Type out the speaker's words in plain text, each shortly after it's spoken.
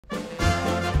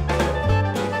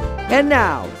And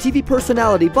now, TV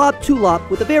personality Bob Tulap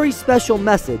with a very special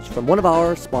message from one of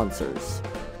our sponsors.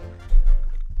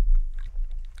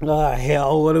 Ah,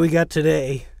 hell, what do we got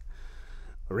today?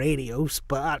 Radio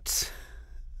spots.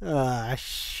 Ah,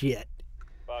 shit.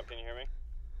 Bob, can you hear me?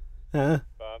 Huh?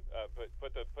 Bob,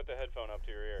 put the headphone up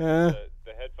to your ear.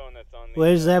 The headphone that's on the...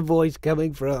 Where's that voice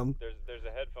coming from? There's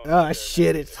a headphone... Oh,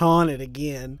 shit, it's haunted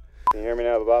again. Can you hear me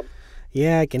now, Bob?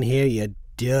 Yeah, I can hear you,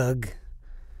 Doug.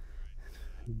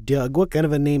 Doug, what kind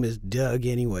of a name is Doug,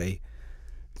 anyway?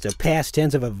 It's a past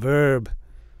tense of a verb.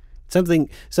 Something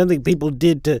people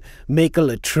did to make a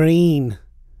latrine.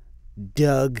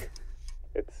 Doug.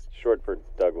 It's short for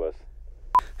Douglas.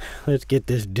 Let's get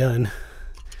this done.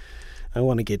 I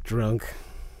want to get drunk.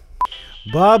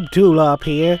 Bob Tulap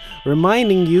here,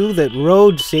 reminding you that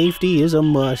road safety is a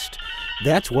must.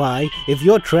 That's why, if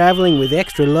you're traveling with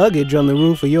extra luggage on the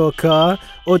roof of your car,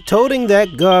 or toting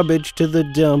that garbage to the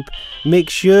dump, make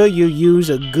sure you use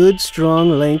a good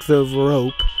strong length of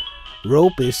rope.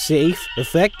 Rope is safe,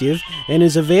 effective, and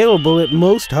is available at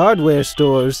most hardware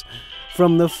stores.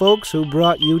 From the folks who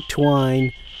brought you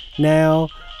twine, now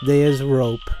there's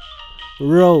rope.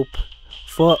 Rope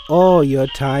for all your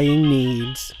tying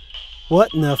needs.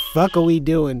 What in the fuck are we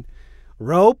doing?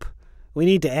 Rope? We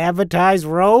need to advertise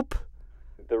rope?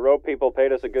 The rope people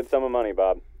paid us a good sum of money,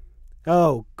 Bob.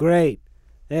 Oh, great.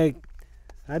 Hey,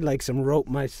 I'd like some rope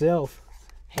myself.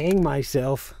 Hang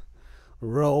myself.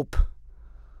 Rope.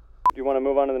 Do you want to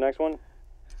move on to the next one?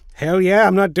 Hell yeah,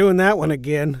 I'm not doing that one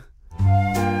again.